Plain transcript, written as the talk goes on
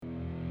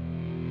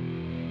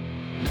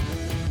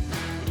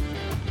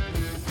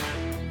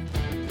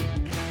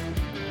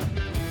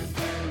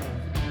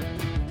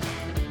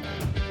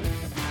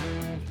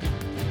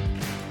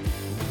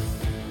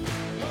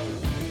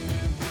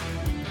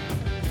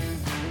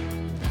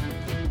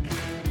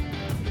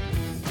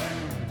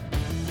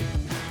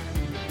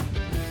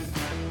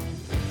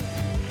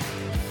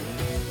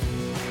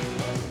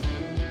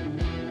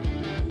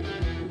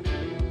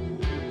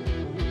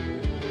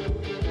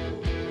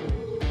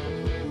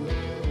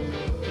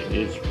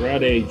It's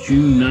Friday,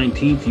 June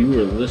 19th. You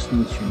are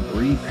listening to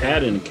Bree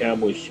Patton,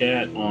 Cowboys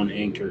Chat on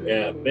Anchor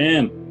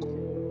FM.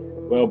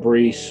 Well,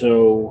 Bree,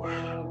 so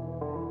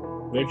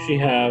we actually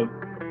have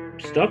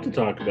stuff to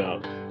talk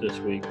about this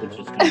week, which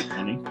is kind of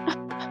funny.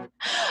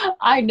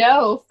 I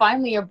know.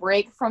 Finally a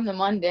break from the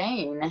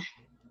mundane.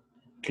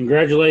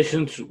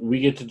 Congratulations. We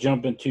get to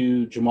jump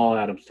into Jamal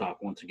Adams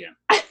talk once again.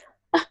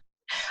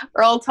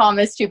 Earl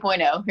Thomas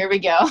 2.0. Here we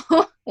go.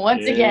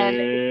 Once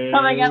again.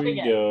 Coming up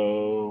again.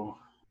 Go.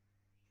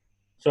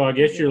 So I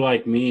guess you're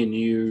like me and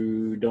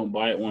you don't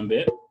buy it one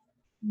bit?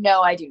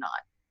 No, I do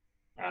not.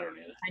 I don't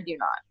either. I do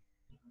not.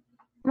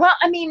 Well,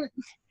 I mean,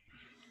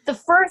 the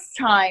first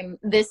time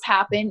this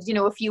happened,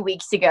 a few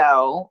weeks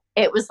ago,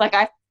 it was like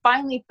I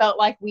finally felt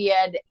like we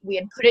had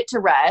put it to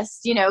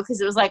rest,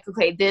 because it was like,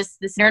 okay, this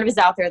narrative is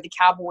out there. The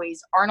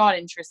Cowboys are not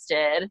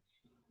interested.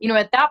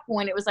 At that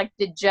point, it was like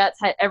the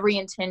Jets had every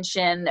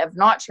intention of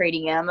not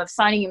trading him, of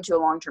signing him to a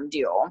long-term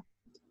deal.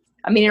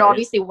 I mean, it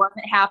obviously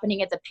wasn't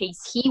happening at the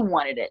pace he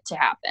wanted it to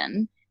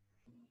happen.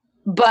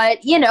 But,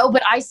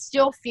 but I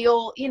still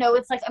feel,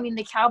 it's like, I mean,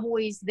 the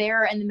Cowboys,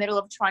 they're in the middle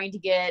of trying to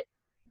pay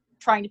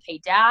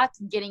Dak,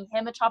 getting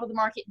him a top of the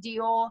market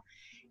deal.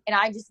 And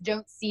I just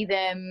don't see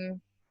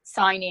them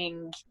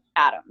signing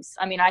Adams.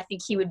 I mean, I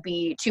think he would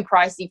be too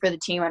pricey for the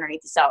team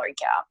underneath the salary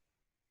cap.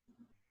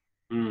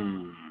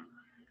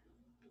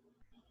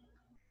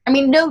 I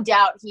mean, no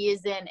doubt he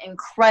is an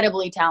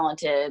incredibly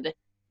talented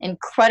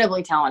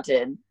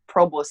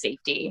Pro Bowl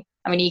safety.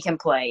 I mean, he can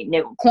play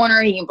nickel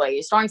corner. He can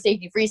play strong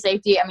safety, free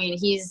safety. I mean,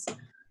 he's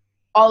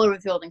all over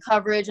the field in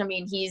coverage. I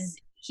mean, he's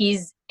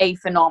a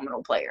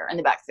phenomenal player in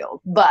the backfield.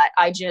 But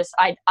I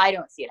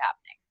don't see it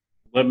happening.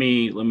 Let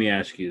me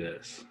ask you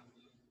this.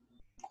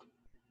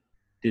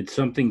 Did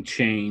something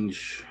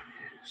change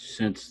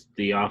since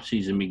the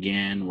offseason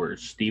began where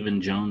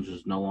Stephen Jones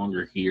is no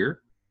longer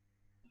here?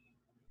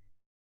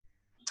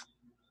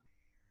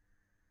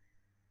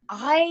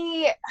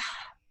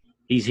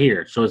 He's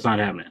here, so it's not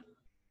happening.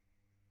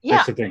 Yeah.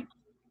 That's the thing.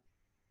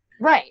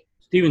 Right.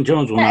 Stephen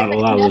Jones will not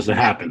allow this to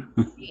happen.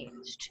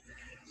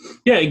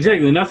 Yeah,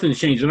 exactly. Nothing's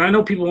changed. And I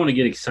know people want to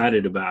get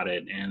excited about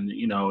it. And,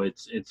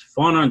 it's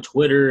fun on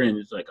Twitter. And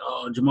it's like,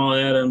 oh, Jamal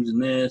Adams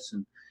and this.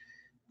 And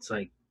it's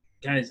like,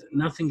 guys,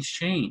 nothing's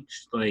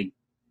changed. Like,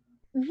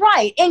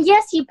 right. And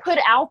yes, he put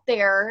out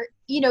there,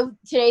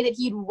 today that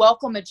he'd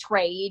welcome a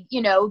trade.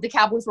 The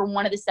Cowboys were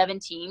one of the 7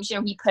 teams.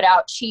 He put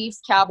out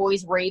Chiefs,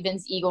 Cowboys,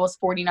 Ravens, Eagles,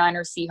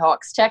 49ers,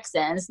 Seahawks,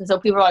 Texans. And so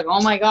people are like,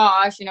 oh my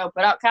gosh,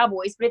 put out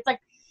Cowboys. But it's like,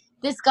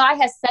 this guy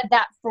has said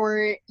that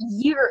for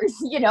years.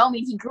 I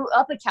mean, he grew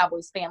up a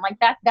Cowboys fan. Like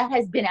that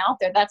has been out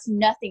there. That's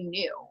nothing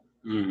new.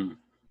 Mm-hmm.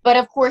 But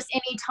of course,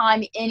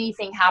 anytime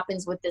anything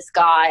happens with this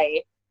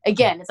guy,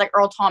 again, it's like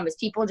Earl Thomas.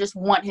 People just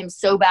want him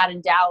so bad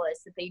in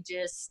Dallas that they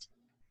just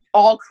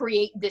all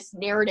create this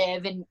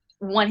narrative and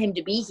want him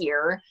to be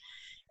here.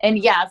 And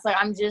yeah, it's like,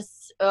 I'm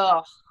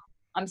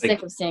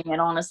sick of seeing it,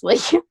 honestly.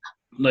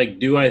 Like,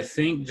 do I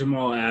think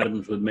Jamal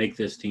Adams would make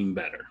this team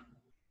better?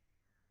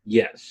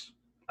 Yes,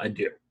 I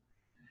do.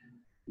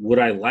 Would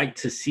I like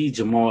to see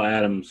Jamal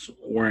Adams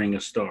wearing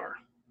a star?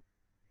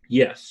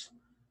 Yes.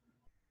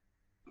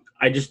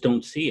 I just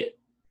don't see it.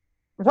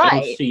 Right. I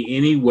don't see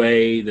any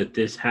way that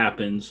this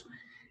happens.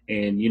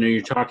 And,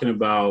 you're talking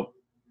about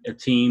a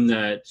team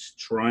that's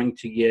trying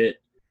to get,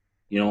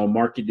 a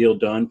market deal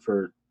done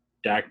for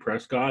Dak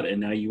Prescott, and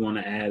now you want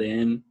to add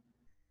in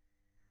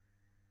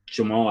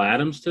Jamal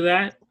Adams to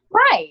that?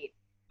 Right.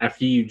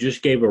 After you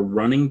just gave a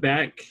running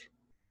back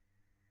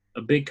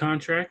a big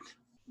contract?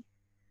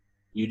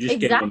 You just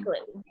gave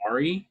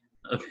Amari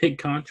a big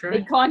contract?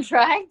 Big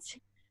contract?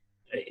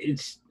 And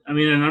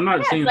I'm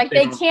not saying like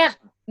they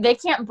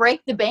can't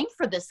break the bank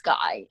for this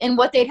guy and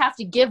what they'd have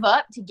to give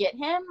up to get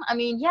him. I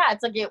mean, yeah,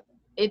 it's like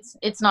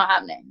it's not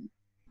happening.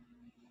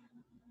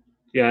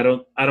 Yeah,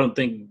 I don't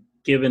think,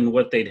 given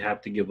what they'd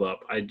have to give up,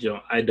 I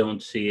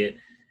don't see it.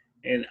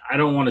 And I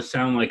don't want to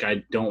sound like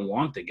I don't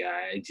want the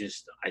guy. I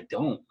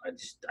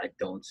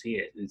don't see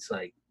it. It's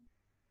like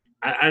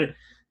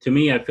to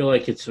me, I feel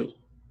like it's a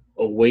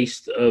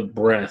waste of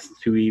breath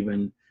to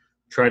even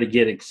try to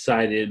get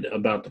excited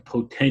about the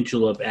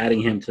potential of adding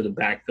him to the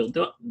backfield,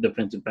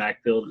 defensive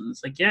backfield. And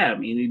it's like, yeah, I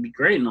mean, it'd be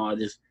great and all.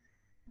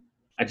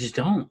 I just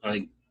don't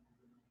like.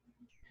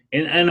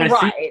 And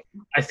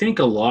I think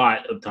a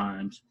lot of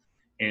times,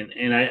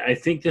 and I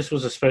think this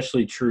was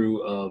especially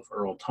true of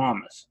Earl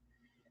Thomas.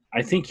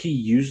 I think he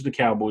used the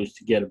Cowboys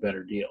to get a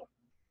better deal.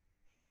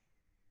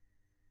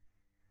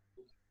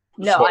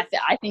 No, so,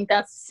 I think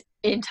that's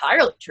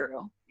entirely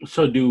true.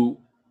 So do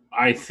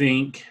I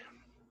think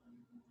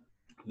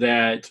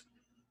that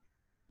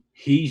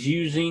he's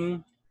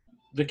using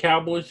the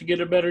Cowboys to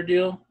get a better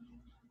deal?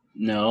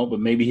 No,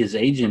 but maybe his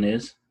agent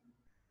is.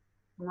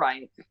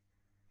 Right.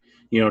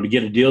 To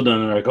get a deal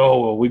done, they're like,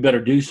 oh, well, we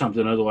better do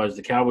something. Otherwise,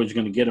 the Cowboys are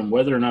going to get him,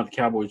 whether or not the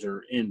Cowboys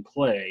are in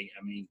play.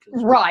 I mean,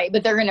 right,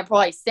 but they're going to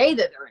probably say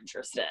that they're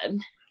interested.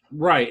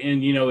 Right,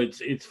 and,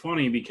 it's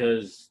funny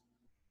because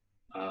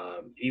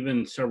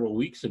even several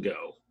weeks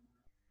ago,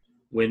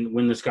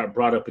 when this got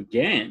brought up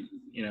again,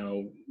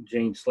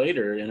 Jane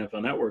Slater,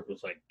 NFL Network,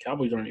 was like,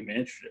 Cowboys aren't even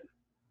interested.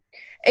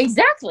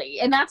 Exactly.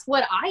 And that's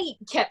what I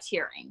kept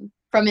hearing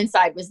from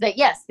inside, was that,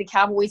 yes, the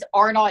Cowboys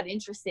are not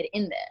interested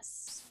in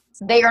this.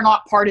 They are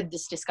not part of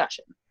this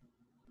discussion.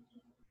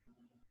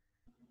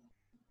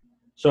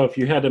 So if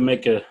you had to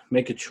make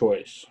a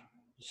choice,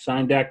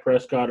 sign Dak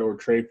Prescott or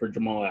trade for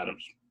Jamal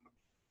Adams?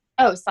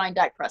 Oh, sign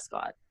Dak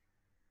Prescott.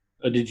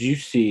 Did you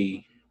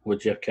see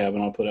what Jeff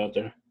Kavanaugh put out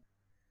there?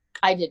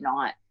 I did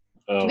not.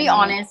 Oh, to be man.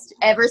 honest,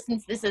 ever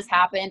since this has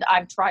happened,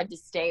 I've tried to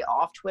stay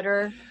off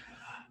Twitter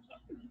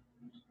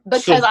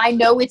because I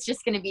know it's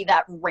just going to be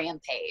that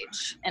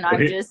rampage, and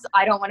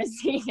I don't want to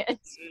see it.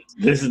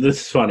 This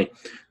is funny.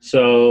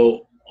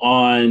 So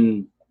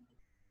on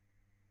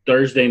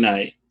Thursday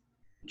night,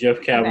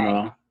 Jeff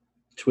Kavanaugh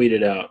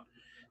tweeted out,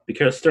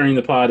 because stirring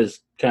the pot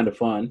is kind of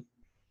fun.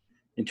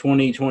 In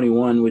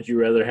 2021, would you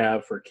rather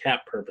have, for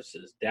cap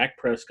purposes, Dak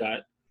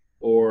Prescott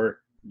or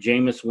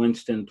Jameis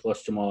Winston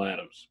plus Jamal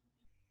Adams?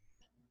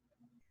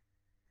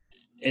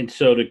 And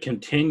so to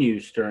continue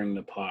stirring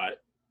the pot,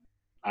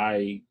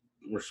 I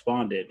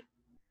responded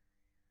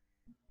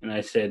and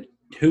I said,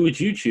 who would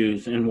you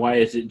choose and why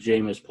is it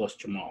Jameis plus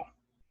Jamal?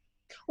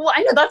 Well,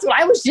 I know that's what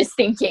I was just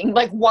thinking.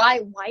 Like,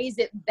 why is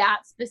it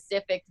that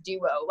specific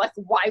duo? Like,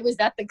 why was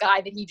that the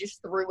guy that he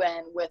just threw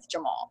in with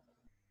Jamal?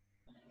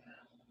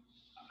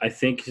 I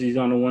think he's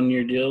on a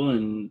 1-year deal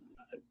and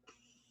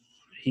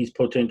he's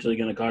potentially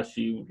going to cost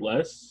you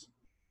less.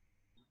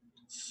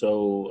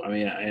 So, I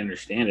mean, I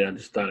understand it. I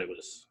just thought it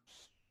was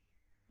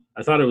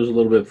a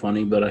little bit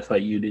funny, but I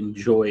thought you'd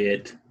enjoy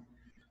it,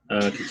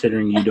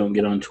 considering you don't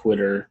get on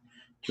Twitter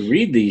to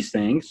read these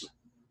things.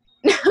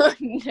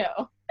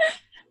 No.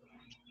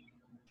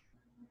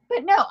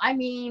 But no, I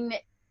mean,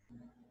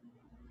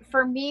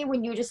 for me,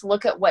 when you just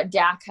look at what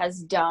Dak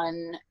has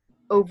done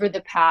over the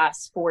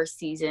past 4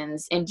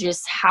 seasons and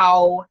just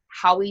how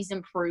he's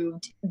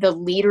improved, the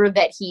leader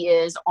that he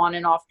is on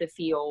and off the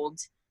field,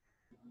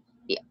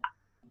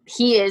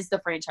 he is the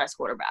franchise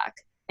quarterback.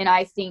 And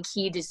I think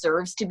he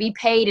deserves to be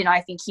paid, and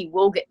I think he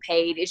will get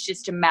paid. It's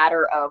just a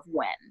matter of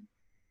when.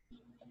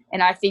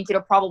 And I think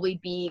it'll probably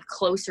be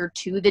closer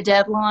to the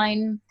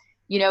deadline,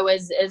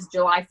 as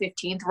July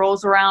 15th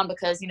rolls around,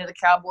 because, the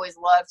Cowboys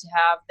love to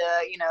have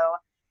the,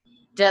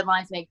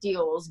 deadlines make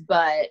deals.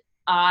 But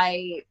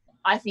I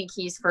think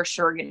he's for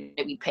sure going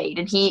to be paid,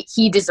 and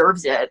he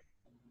deserves it.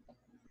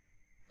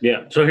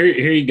 Yeah. So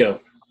here you go.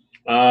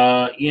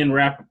 Ian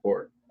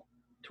Rappaport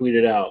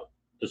tweeted out,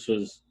 this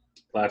was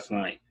last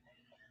night,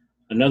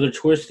 another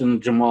twist in the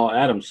Jamal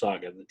Adams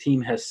saga. The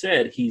team has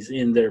said he's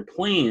in their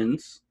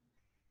plans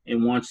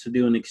and wants to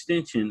do an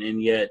extension,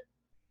 and yet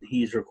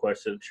he's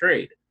requested a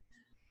trade.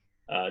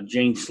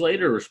 Jane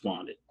Slater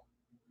responded,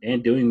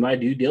 and doing my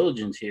due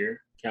diligence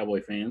here,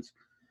 Cowboy fans,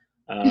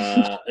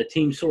 a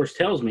team source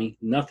tells me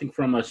nothing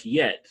from us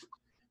yet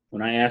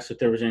when I asked if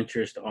there was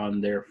interest on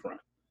their front.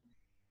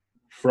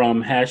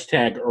 From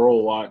hashtag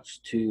Earl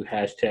Watch to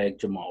hashtag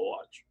Jamal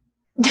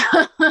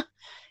Watch.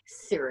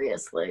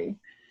 Seriously.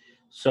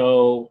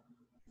 So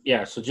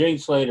Jane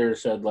Slater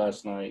said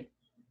last night,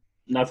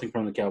 nothing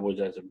from the Cowboys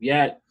as of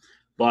yet.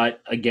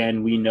 But,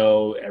 again, we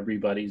know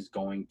everybody's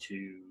going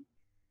to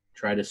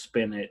try to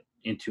spin it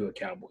into a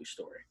Cowboy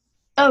story.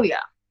 Oh,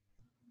 yeah.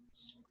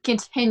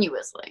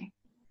 Continuously.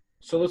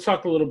 So let's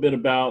talk a little bit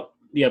about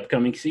the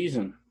upcoming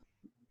season,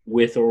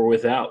 with or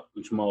without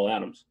Jamal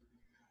Adams.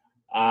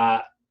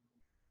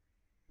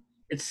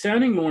 It's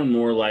sounding more and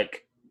more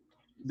like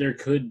there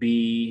could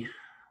be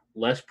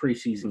less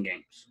preseason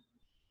games.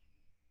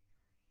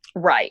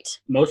 Right.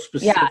 Most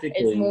specifically,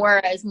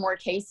 as more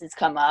cases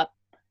come up.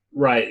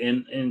 Right,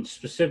 and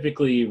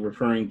specifically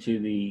referring to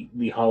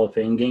the Hall of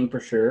Fame game for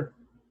sure.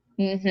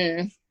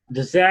 Mm-hmm.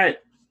 Does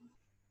that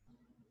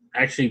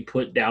actually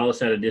put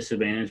Dallas at a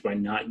disadvantage by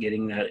not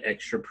getting that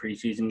extra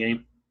preseason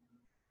game?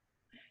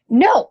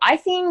 No, I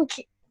think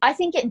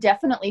it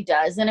definitely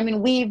does. And I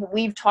mean,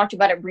 we've talked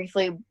about it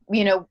briefly,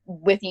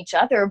 with each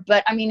other,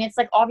 but I mean, it's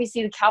like,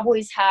 obviously the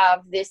Cowboys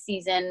have this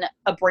season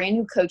a brand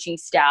new coaching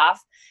staff.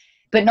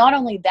 But not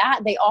only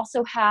that, they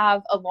also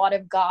have a lot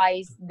of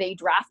guys they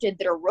drafted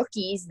that are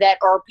rookies that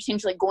are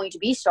potentially going to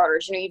be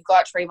starters. You've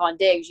got Trayvon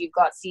Diggs, you've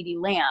got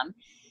CeeDee Lamb.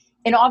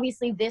 And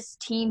obviously this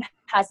team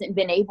hasn't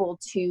been able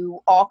to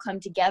all come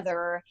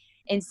together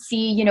and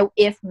see,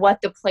 if what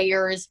the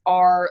players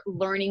are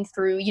learning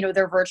through,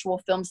 their virtual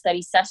film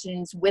study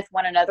sessions with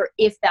one another,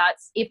 if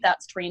that's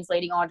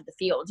translating onto the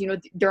field.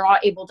 They're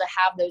not able to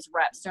have those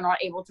reps. They're not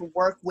able to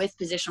work with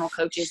positional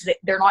coaches.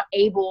 They're not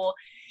able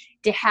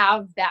to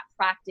have that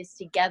practice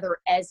together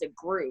as a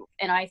group.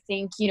 And I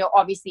think,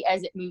 obviously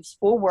as it moves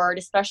forward,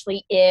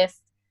 especially if,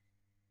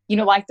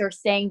 like they're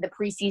saying, the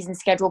preseason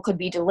schedule could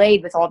be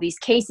delayed with all these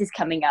cases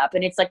coming up.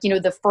 And it's like,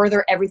 the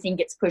further everything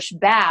gets pushed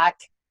back,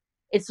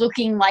 it's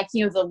looking like,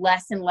 the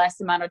less and less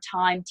amount of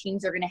time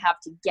teams are going to have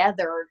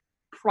together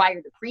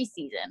prior to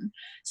preseason.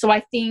 So I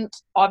think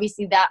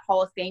obviously that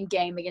Hall of Fame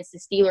game against the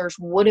Steelers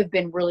would have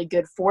been really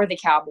good for the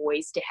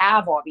Cowboys to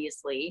have,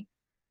 obviously,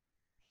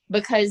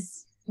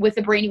 because with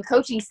the brand new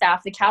coaching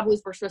staff, the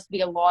Cowboys were supposed to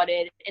be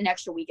allotted an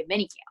extra week of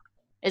minicamp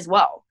as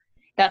well.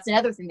 That's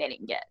another thing they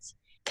didn't get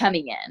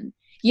coming in.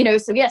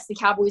 So yes, the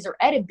Cowboys are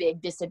at a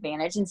big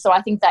disadvantage. And so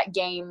I think that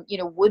game,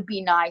 would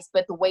be nice,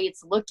 but the way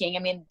it's looking, I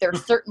mean, there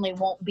certainly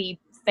won't be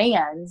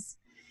fans,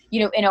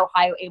 in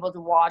Ohio able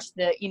to watch.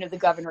 The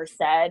governor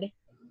said,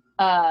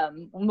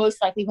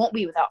 most likely won't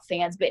be without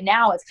fans, but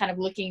now it's kind of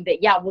looking that,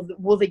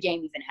 will the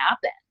game even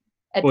happen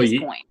at this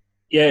point?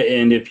 Yeah.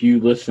 And if you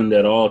listened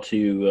at all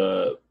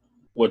to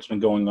what's been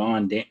going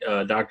on,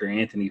 Dr.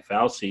 Anthony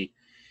Fauci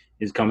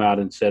has come out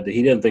and said that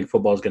he didn't think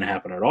football is going to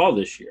happen at all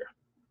this year.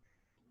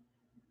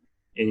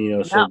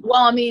 And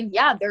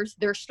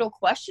there's still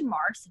question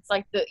marks. It's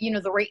like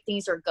the rate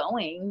things are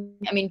going.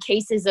 I mean,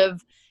 cases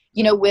of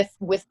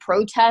with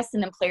protests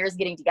and then players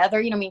getting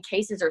together,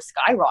 cases are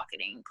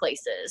skyrocketing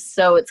places.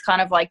 So it's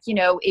kind of like,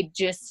 it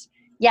just,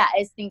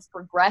 as things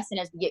progress and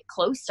as we get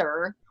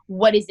closer,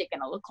 what is it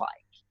going to look like?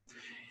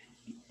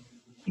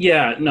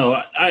 Yeah,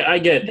 no, I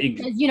get it.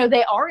 Because,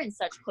 they are in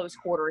such close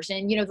quarters,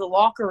 and, the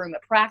locker room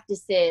at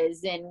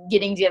practices and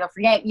getting together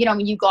for game,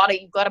 you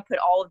gotta put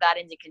all of that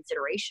into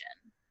consideration.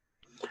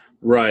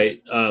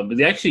 Right. But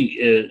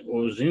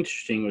what was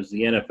interesting was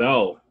the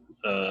NFL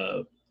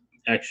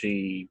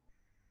actually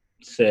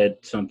said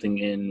something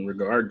in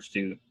regards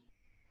to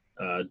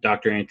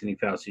Dr. Anthony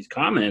Fauci's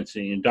comments.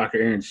 And Dr.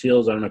 Aaron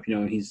Seals, I don't know if you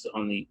know him, he's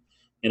on the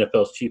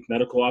NFL's chief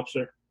medical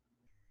officer.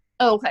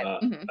 Oh,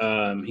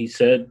 okay. He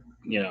said,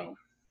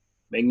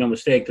 make no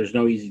mistake, there's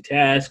no easy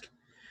task.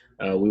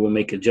 We will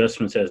make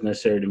adjustments as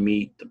necessary to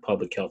meet the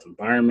public health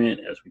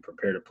environment as we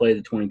prepare to play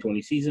the 2020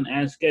 season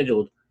as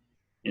scheduled,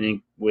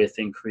 and with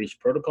increased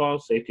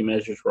protocols, safety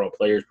measures for all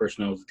players,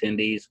 personnel,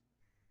 attendees.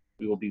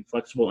 We will be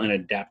flexible and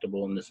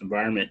adaptable in this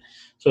environment.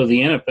 So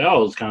the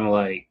NFL is kind of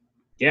like,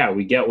 yeah,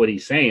 we get what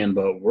he's saying,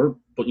 but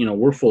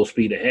we're full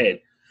speed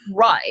ahead.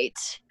 Right.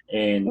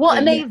 And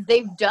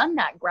they've done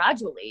that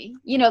gradually.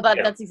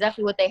 That's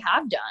exactly what they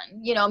have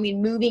done.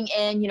 Moving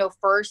in,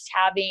 first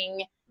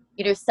having,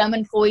 some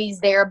employees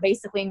there,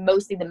 basically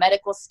mostly the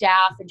medical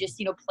staff, and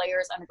just,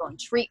 players undergoing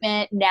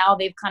treatment. Now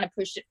they've kind of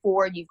pushed it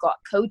forward. You've got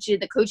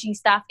the coaching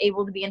staff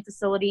able to be in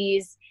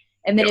facilities,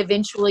 and then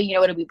eventually,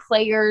 it'll be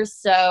players.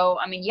 So,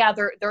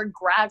 they're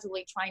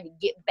gradually trying to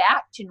get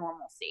back to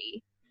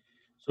normalcy.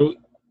 So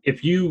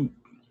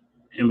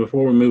and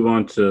before we move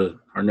on to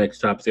our next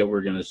topic that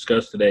we're going to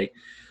discuss today,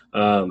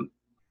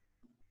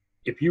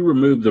 if you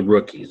remove the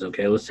rookies,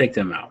 okay, let's take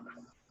them out.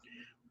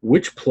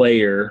 Which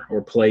player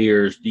or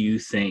players do you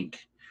think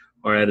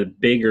are at a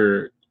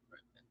bigger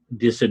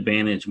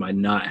disadvantage by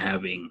not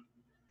having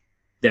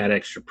that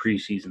extra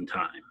preseason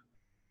time?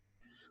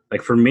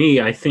 Like for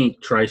me, I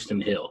think Tristan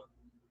Hill.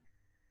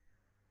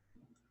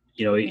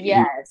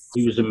 Yes.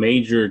 He was a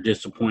major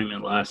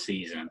disappointment last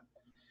season.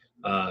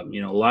 A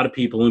lot of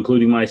people,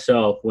 including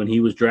myself, when he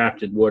was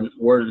drafted,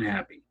 weren't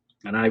happy.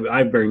 And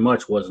I very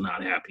much was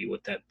not happy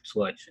with that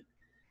selection.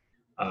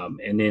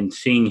 And then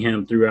seeing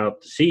him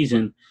throughout the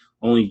season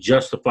only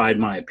justified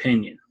my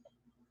opinion.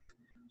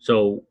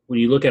 So when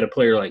you look at a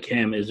player like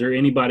him, is there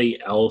anybody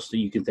else that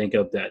you can think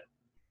of that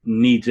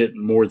needs it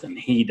more than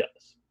he does?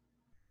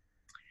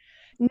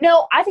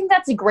 No, I think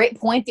that's a great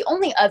point. The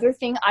only other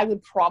thing I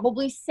would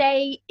probably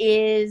say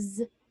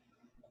is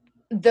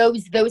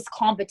those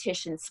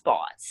competition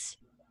spots,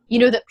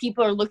 that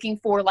people are looking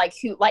for, like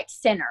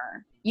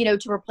center,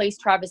 to replace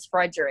Travis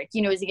Frederick.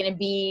 Is it going to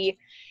be,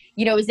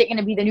 is it going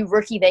to be the new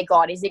rookie they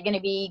got? Is it going to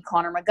be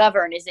Connor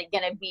McGovern? Is it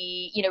going to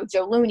be,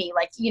 Joe Looney?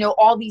 Like,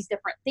 all these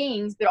different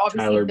things, but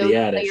obviously Tyler those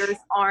Biadasz. players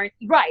aren't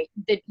right.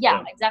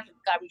 Exactly. The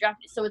guy we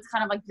drafted. So it's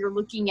kind of like you're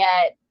looking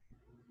at,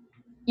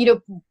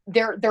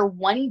 they're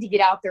wanting to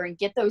get out there and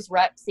get those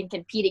reps and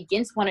compete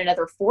against one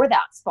another for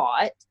that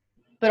spot.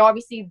 But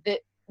obviously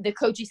the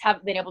coaches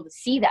haven't been able to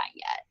see that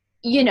yet.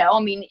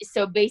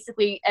 So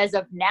basically as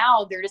of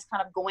now, they're just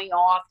kind of going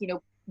off,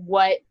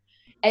 what,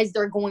 as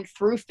they're going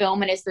through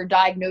film and as they're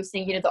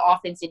diagnosing, the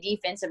offense and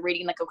defense and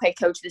reading like, okay,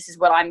 coach, this is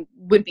what I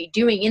would be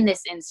doing in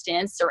this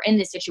instance or in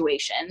this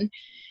situation,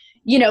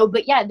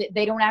 but yeah,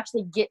 they don't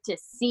actually get to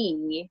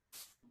see,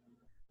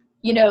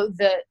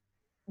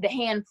 the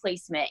hand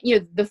placement,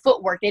 the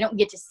footwork. They don't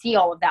get to see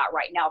all of that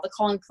right now, the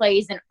calling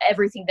plays and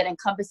everything that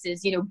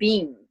encompasses,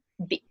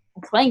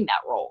 playing that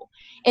role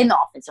in the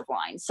offensive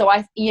line. So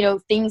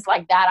things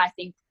like that, I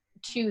think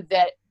too,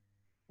 that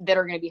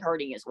are going to be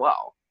hurting as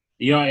well.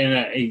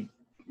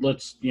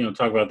 Let's,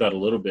 talk about that a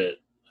little bit.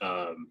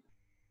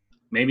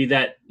 Maybe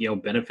that,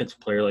 benefits a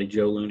player like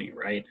Joe Looney,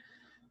 right?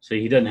 So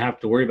he doesn't have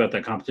to worry about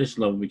that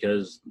competition level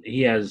because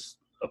he has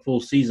a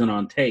full season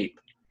on tape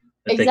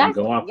that they can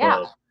go off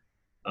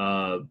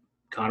of.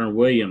 Connor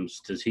Williams,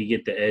 does he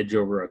get the edge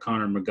over a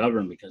Connor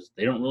McGovern? Because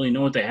they don't really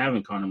know what they have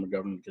in Connor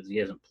McGovern because he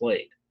hasn't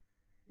played.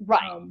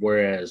 Right.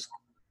 Whereas,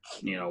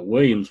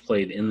 Williams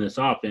played in this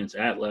offense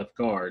at left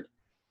guard.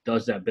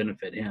 Does that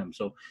benefit him?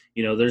 So,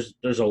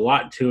 there's a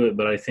lot to it,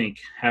 but I think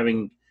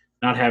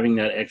not having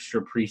that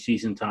extra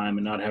preseason time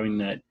and not having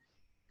that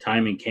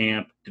time in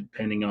camp,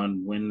 depending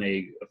on when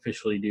they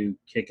officially do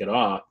kick it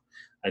off,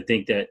 I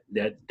think that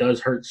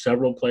does hurt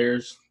several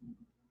players,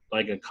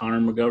 like a Connor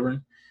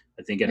McGovern.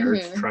 I think it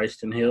hurts Mm-hmm.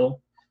 Tristan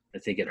Hill. I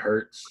think it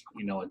hurts,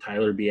 a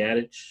Tyler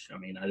Biadasz. I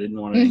mean, I didn't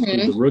want to include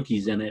Mm-hmm. the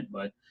rookies in it,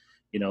 but,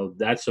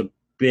 that's a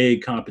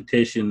big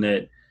competition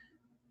that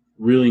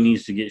really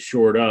needs to get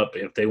shored up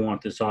if they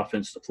want this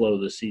offense to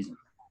flow this season.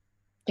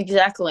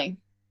 Exactly.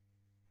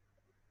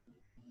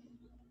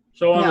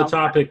 So on the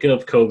topic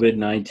of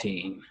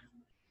COVID-19,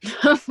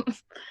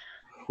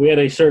 we had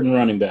a certain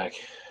running back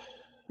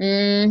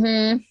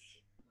mm-hmm.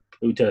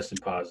 who tested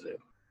positive.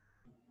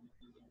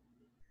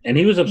 And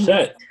he was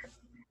upset.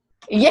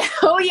 Yeah.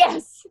 Oh,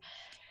 yes.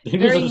 He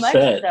was Very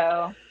upset.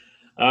 much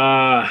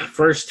so.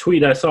 First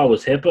tweet I saw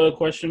was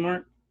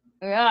HIPAA ?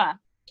 Yeah.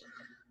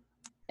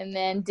 And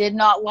then did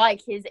not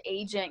like his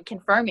agent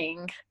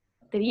confirming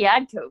that he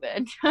had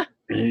COVID.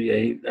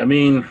 I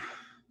mean,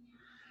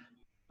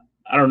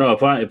 I don't know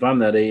if I'm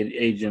that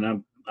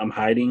agent. I'm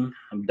hiding.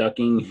 I'm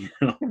ducking.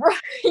 Right.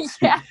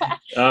 Yeah.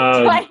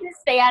 Trying to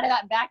stay out of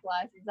that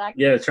backlash.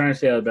 Exactly. Yeah, trying to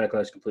stay out of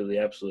backlash completely.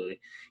 Absolutely.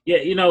 Yeah,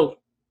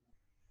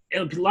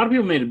 a lot of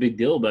people made a big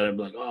deal about it.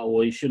 Like, oh,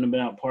 well, you shouldn't have been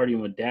out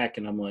partying with Dak.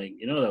 And I'm like,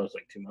 that was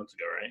like 2 months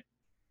ago, right?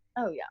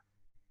 Oh, yeah.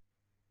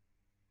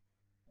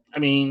 I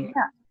mean,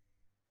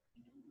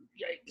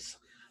 yikes.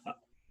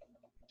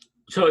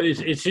 So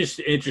it's just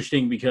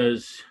interesting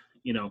because,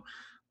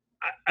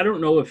 I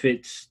don't know if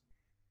it's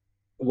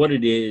what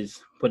it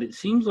is, but it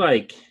seems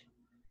like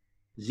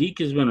Zeke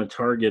has been a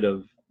target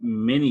of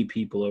many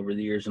people over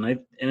the years. And I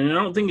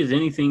don't think it's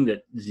anything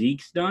that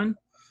Zeke's done,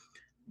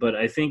 but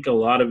I think a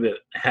lot of it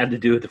had to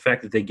do with the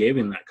fact that they gave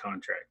him that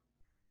contract.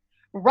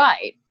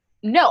 Right.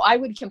 No, I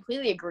would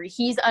completely agree.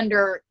 He's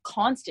under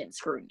constant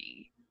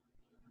scrutiny.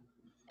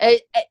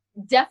 It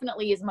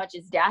definitely as much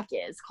as Dak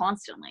is,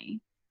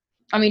 constantly.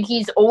 I mean,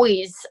 he's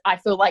always, I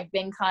feel like,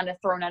 been kind of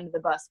thrown under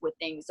the bus with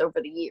things over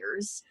the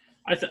years.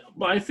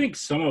 I think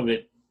some of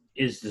it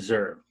is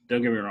deserved.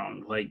 Don't get me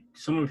wrong. Like,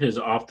 some of his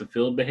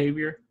off-the-field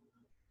behavior,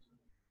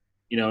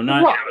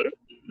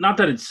 not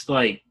that it's,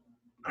 like,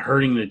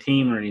 hurting the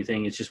team or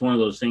anything. It's just one of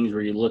those things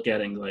where you look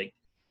at it and like,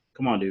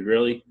 come on, dude,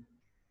 really?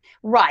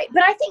 Right.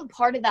 But I think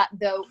part of that,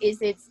 though, is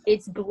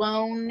it's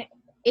blown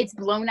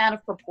out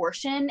of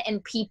proportion,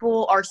 and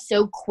people are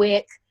so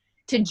quick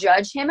to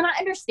judge him. And I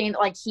understand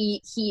that, like,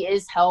 he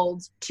is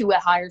held to a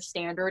higher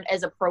standard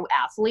as a pro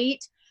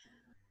athlete.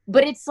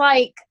 But it's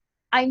like,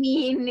 I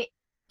mean,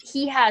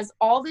 he has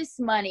all this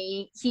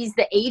money. He's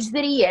the age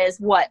that he is,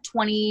 what,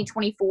 20,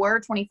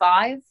 24,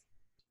 25?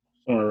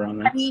 Somewhere around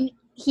there. I mean,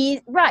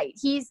 he's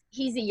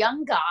a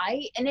young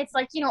guy, and it's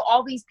like,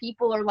 all these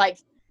people are like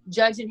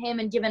judging him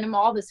and giving him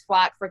all this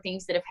flack for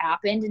things that have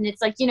happened. And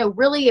it's like,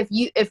 really,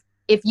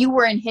 if you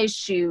were in his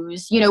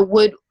shoes,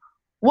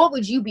 what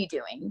would you be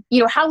doing?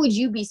 How would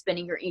you be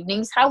spending your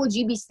evenings? How would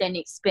you be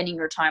spending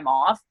your time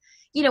off?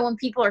 When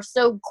people are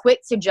so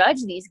quick to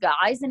judge these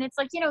guys, and it's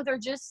like,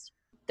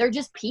 they're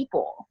just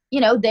people.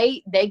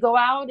 They go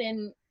out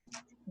and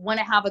want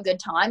to have a good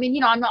time.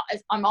 And,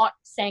 I'm not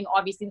saying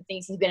obviously the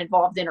things he's been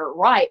involved in are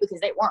right, because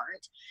they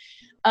weren't.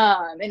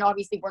 And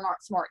obviously were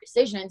not smart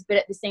decisions, but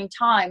at the same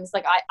time, it's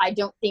like, I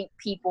don't think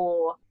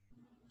people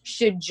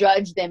should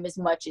judge them as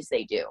much as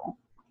they do.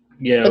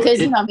 Yeah.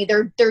 Because, I mean,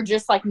 they're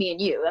just like me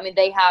and you. I mean,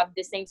 they have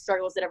the same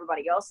struggles that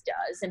everybody else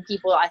does. And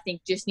people, I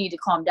think, just need to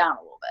calm down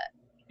a little bit.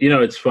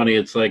 It's funny.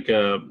 It's like,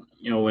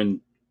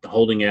 when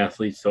holding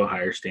athletes to a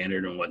higher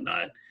standard and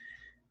whatnot.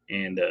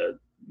 And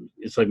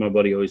it's like my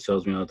buddy always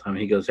tells me all the time.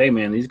 He goes, hey,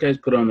 man, these guys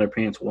put on their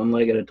pants one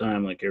leg at a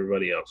time like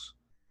everybody else.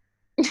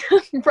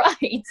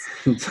 Right.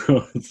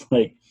 So it's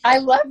like. I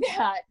love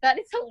that. That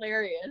is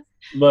hilarious.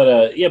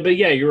 But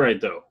you're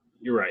right, though.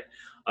 You're right.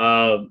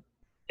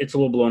 It's a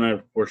little blown out of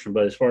proportion.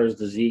 But as far as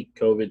the Zeke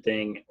COVID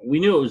thing, we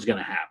knew it was going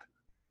to happen.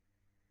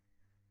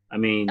 I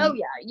mean. Oh,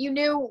 yeah. You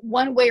knew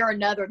one way or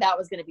another that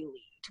was going to be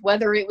leaked.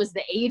 Whether it was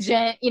the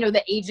agent,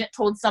 the agent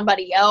told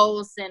somebody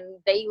else and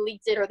they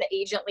leaked it, or the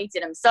agent leaked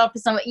it himself to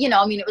somebody,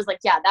 I mean, it was like,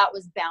 yeah, that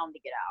was bound to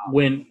get out.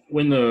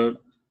 When the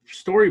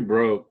story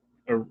broke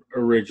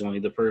originally,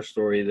 the first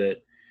story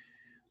that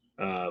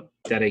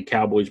a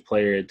Cowboys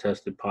player had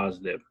tested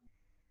positive,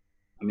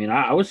 I mean,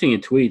 I was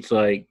seeing tweets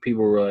like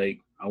people were like,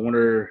 I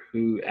wonder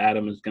who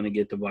Adam is going to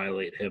get to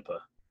violate HIPAA.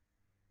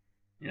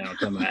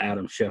 Talking about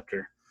Adam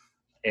Schefter.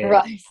 And,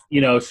 right.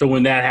 So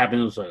when that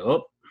happened, it was like,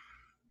 oh,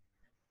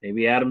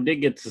 maybe Adam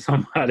did get to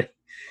somebody,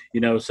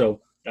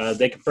 so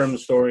they confirmed the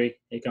story.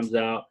 It comes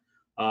out.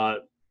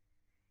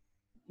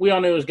 We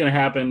all knew it was going to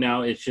happen.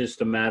 Now it's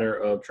just a matter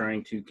of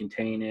trying to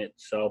contain it,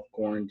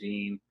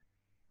 self-quarantine,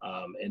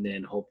 and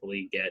then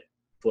hopefully get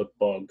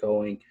football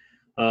going.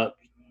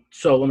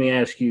 So let me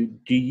ask you,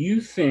 do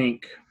you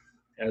think,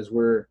 as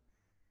we're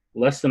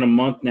less than a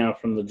month now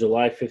from the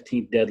July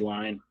 15th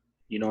deadline,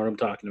 you know what I'm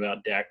talking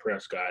about, Dak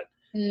Prescott,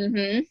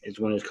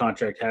 is when his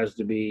contract has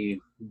to be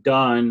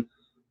done,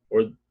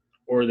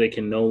 or they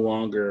can no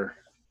longer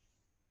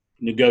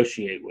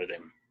negotiate with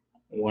him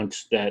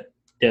once that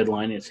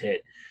deadline is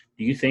hit.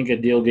 Do you think a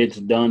deal gets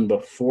done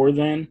before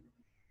then?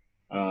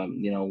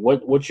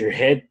 What's your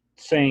head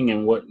saying,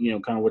 and what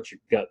kind of what's your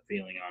gut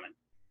feeling on it?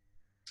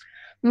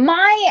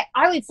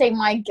 I would say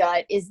my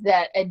gut is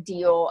that a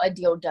deal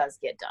does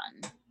get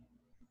done.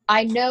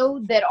 I know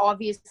that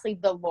obviously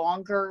the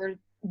longer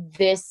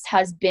this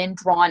has been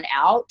drawn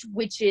out,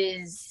 which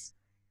is,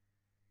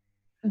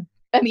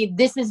 I mean,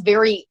 this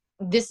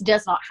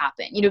does not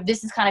happen.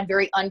 This is kind of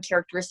very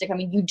uncharacteristic. I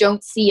mean, you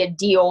don't see a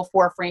deal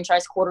for a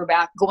franchise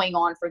quarterback going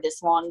on for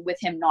this long with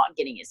him not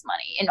getting his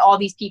money and all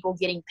these people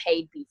getting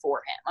paid before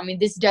him. I mean,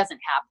 this doesn't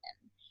happen.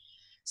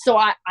 So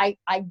I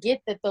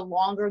get that the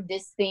longer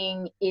this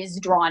thing is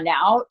drawn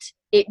out,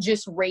 it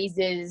just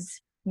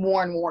raises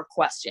more and more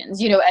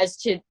questions, as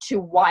to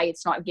why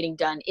it's not getting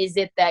done. Is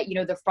it that,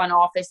 the front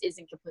office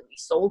isn't completely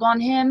sold on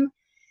him?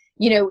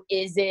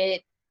 Is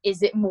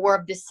it more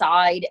of the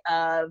side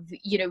of,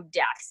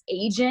 Dak's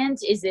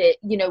agent? Is it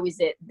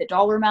the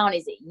dollar amount?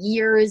 Is it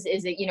years?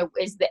 Is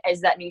it,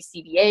 as that new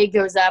CBA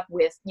goes up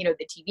with, the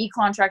TV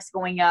contracts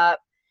going up?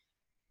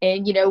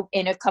 And,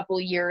 in a couple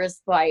of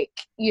years,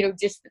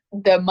 just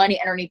the money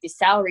underneath the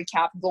salary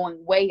cap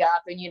going way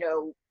up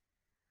and,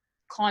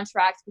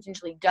 contracts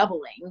potentially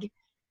doubling.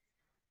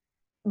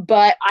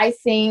 But I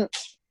think,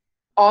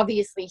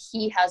 obviously,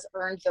 he has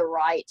earned the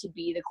right to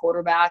be the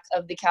quarterback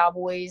of the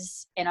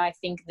Cowboys. And I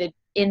think that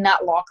in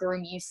that locker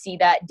room, you see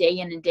that day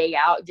in and day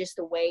out, just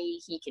the way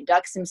he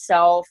conducts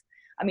himself.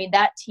 I mean,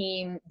 that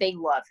team, they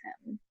love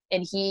him.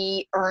 And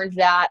he earned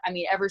that. I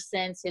mean, ever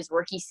since his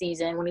rookie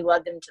season, when he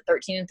led them to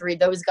 13-3,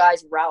 those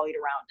guys rallied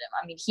around him.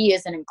 I mean, he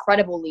is an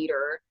incredible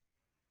leader.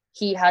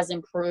 He has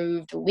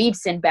improved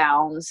leaps and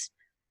bounds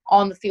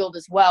on the field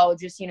as well.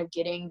 Just,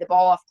 getting the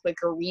ball off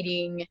quicker,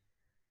 reading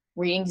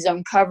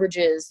zone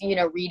coverages,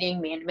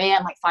 reading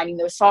man-to-man, finding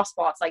those soft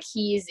spots.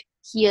 He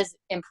has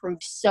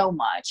improved so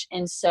much.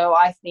 And so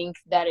I think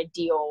that a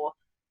deal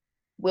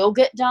will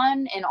get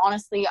done, and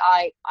honestly,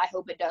 I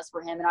hope it does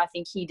for him, and I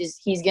think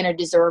he's going to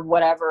deserve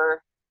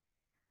whatever.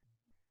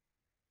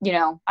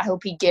 I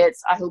hope he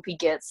gets a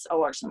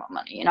large sum of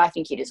money, and I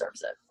think he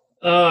deserves it.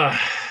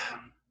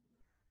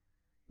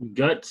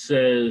 Gut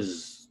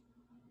says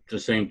the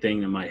same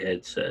thing that my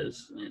head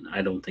says, and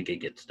I don't think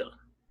it gets done.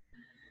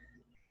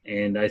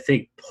 And I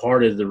think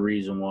part of the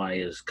reason why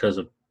is because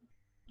of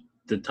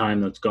the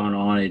time that's gone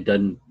on. It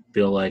doesn't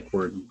feel like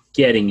we're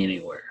getting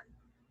anywhere.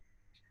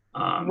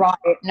 Right.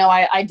 No,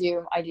 I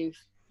do.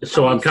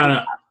 So I'm kind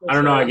of, I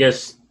don't know, I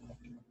guess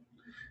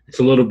it's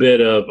a little bit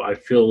of, I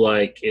feel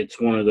like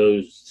it's one of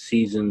those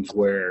seasons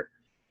where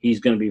he's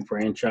going to be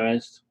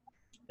franchised,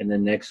 and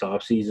then next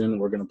offseason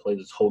we're going to play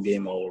this whole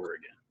game all over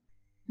again.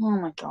 Oh,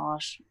 my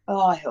gosh.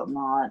 Oh, I hope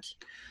not.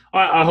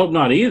 I hope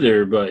not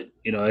either, but,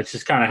 it's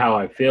just kind of how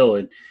I feel.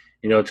 And,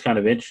 it's kind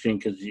of interesting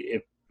because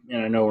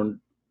and I know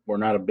we're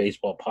not a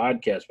baseball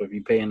podcast, but if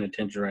you're paying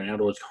attention right now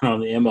to what's going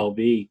on in the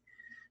MLB,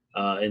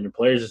 in the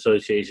Players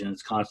Association,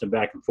 it's constant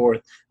back and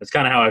forth. That's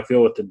kind of how I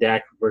feel with the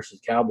Dak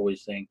versus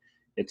Cowboys thing.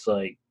 It's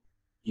like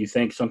you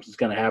think something's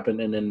going to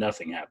happen, and then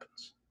nothing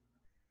happens.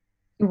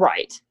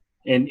 Right.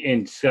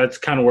 And so that's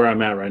kind of where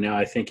I'm at right now.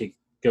 I think it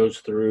goes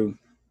through,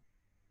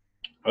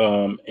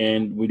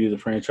 and we do the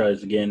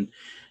franchise again.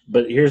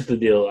 But here's the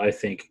deal, I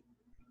think,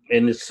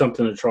 and it's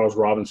something that Charles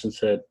Robinson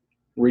said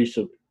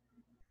recently.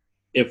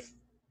 If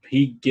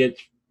he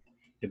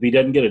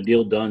doesn't get a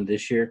deal done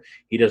this year,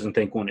 he doesn't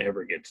think one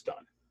ever gets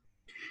done.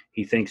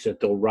 He thinks that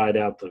they'll ride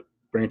out the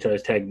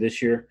franchise tag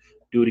this year,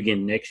 do it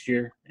again next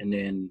year, and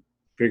then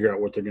figure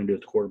out what they're going to do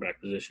at the quarterback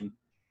position.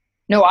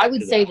 No, I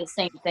would say the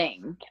same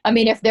thing. I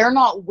mean, if they're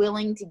not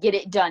willing to get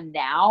it done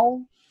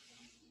now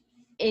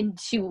and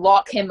to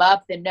lock him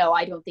up, then no,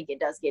 I don't think it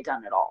does get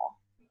done at all.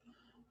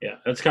 Yeah,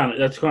 that's kind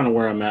of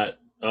where I'm at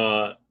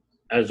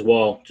as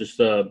well, just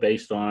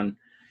based on,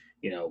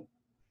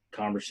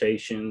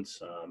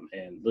 conversations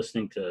and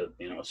listening to,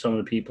 some of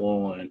the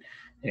people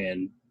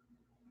and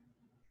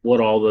what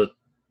all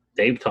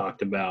they've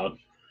talked about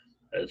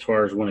as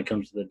far as when it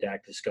comes to the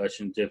Dak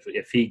discussions.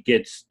 If he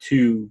gets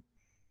to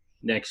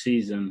next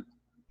season,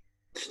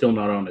 still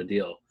not on a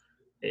deal,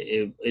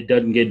 it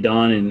doesn't get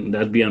done, and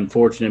that'd be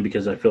unfortunate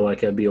because I feel like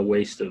that'd be a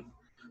waste of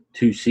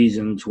 2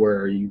 seasons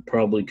where you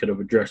probably could have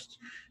addressed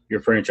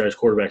your franchise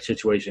quarterback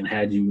situation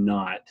had you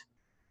not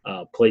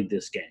played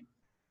this game.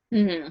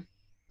 Mm-hmm.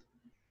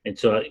 And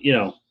so,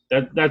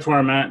 that's where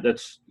I'm at.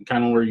 That's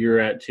kind of where you're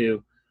at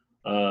too.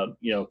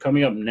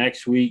 Coming up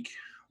next week,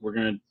 we're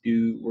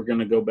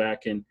gonna go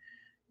back and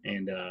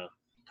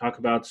talk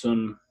about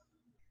some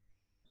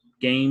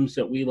games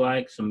that we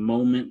like, some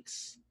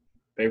moments,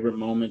 favorite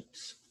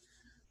moments.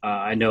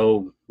 I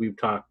know we've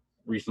talked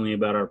recently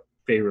about our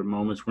favorite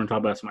moments. We're gonna talk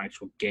about some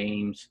actual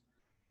games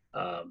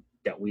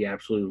that we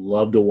absolutely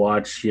love to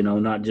watch.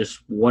 Not just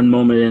one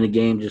moment in a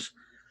game. Just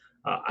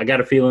I got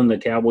a feeling the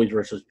Cowboys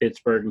versus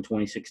Pittsburgh in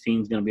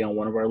 2016 is going to be on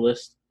one of our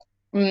lists.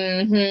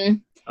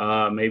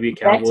 Mm-hmm. Maybe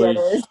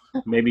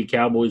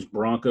Cowboys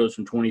Broncos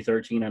from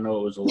 2013. I know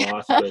it was a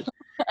loss, but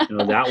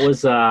that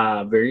was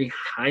a very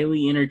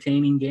highly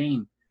entertaining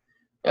game.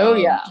 Oh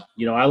yeah.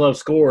 I love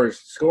scoring.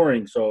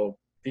 So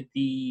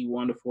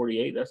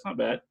 51-48. That's not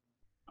bad.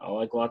 I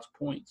like lots of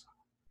points.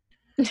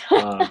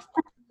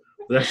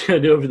 That's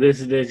going to do it for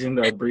this edition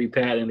of Bree,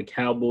 Pat, and the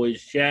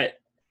Cowboys Chat.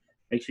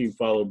 Make sure you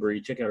follow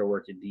Bree. Check out her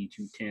work at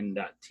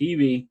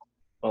D210.tv.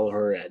 Follow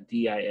her at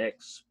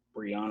DIX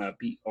Brianna,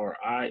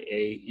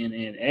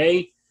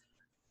 Brianna.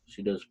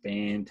 She does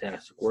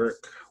fantastic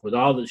work with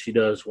all that she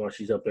does while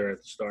she's up there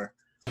at the Star.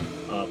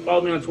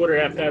 Follow me on Twitter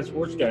at Pat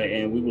Sports Guy,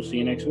 and we will see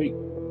you next week.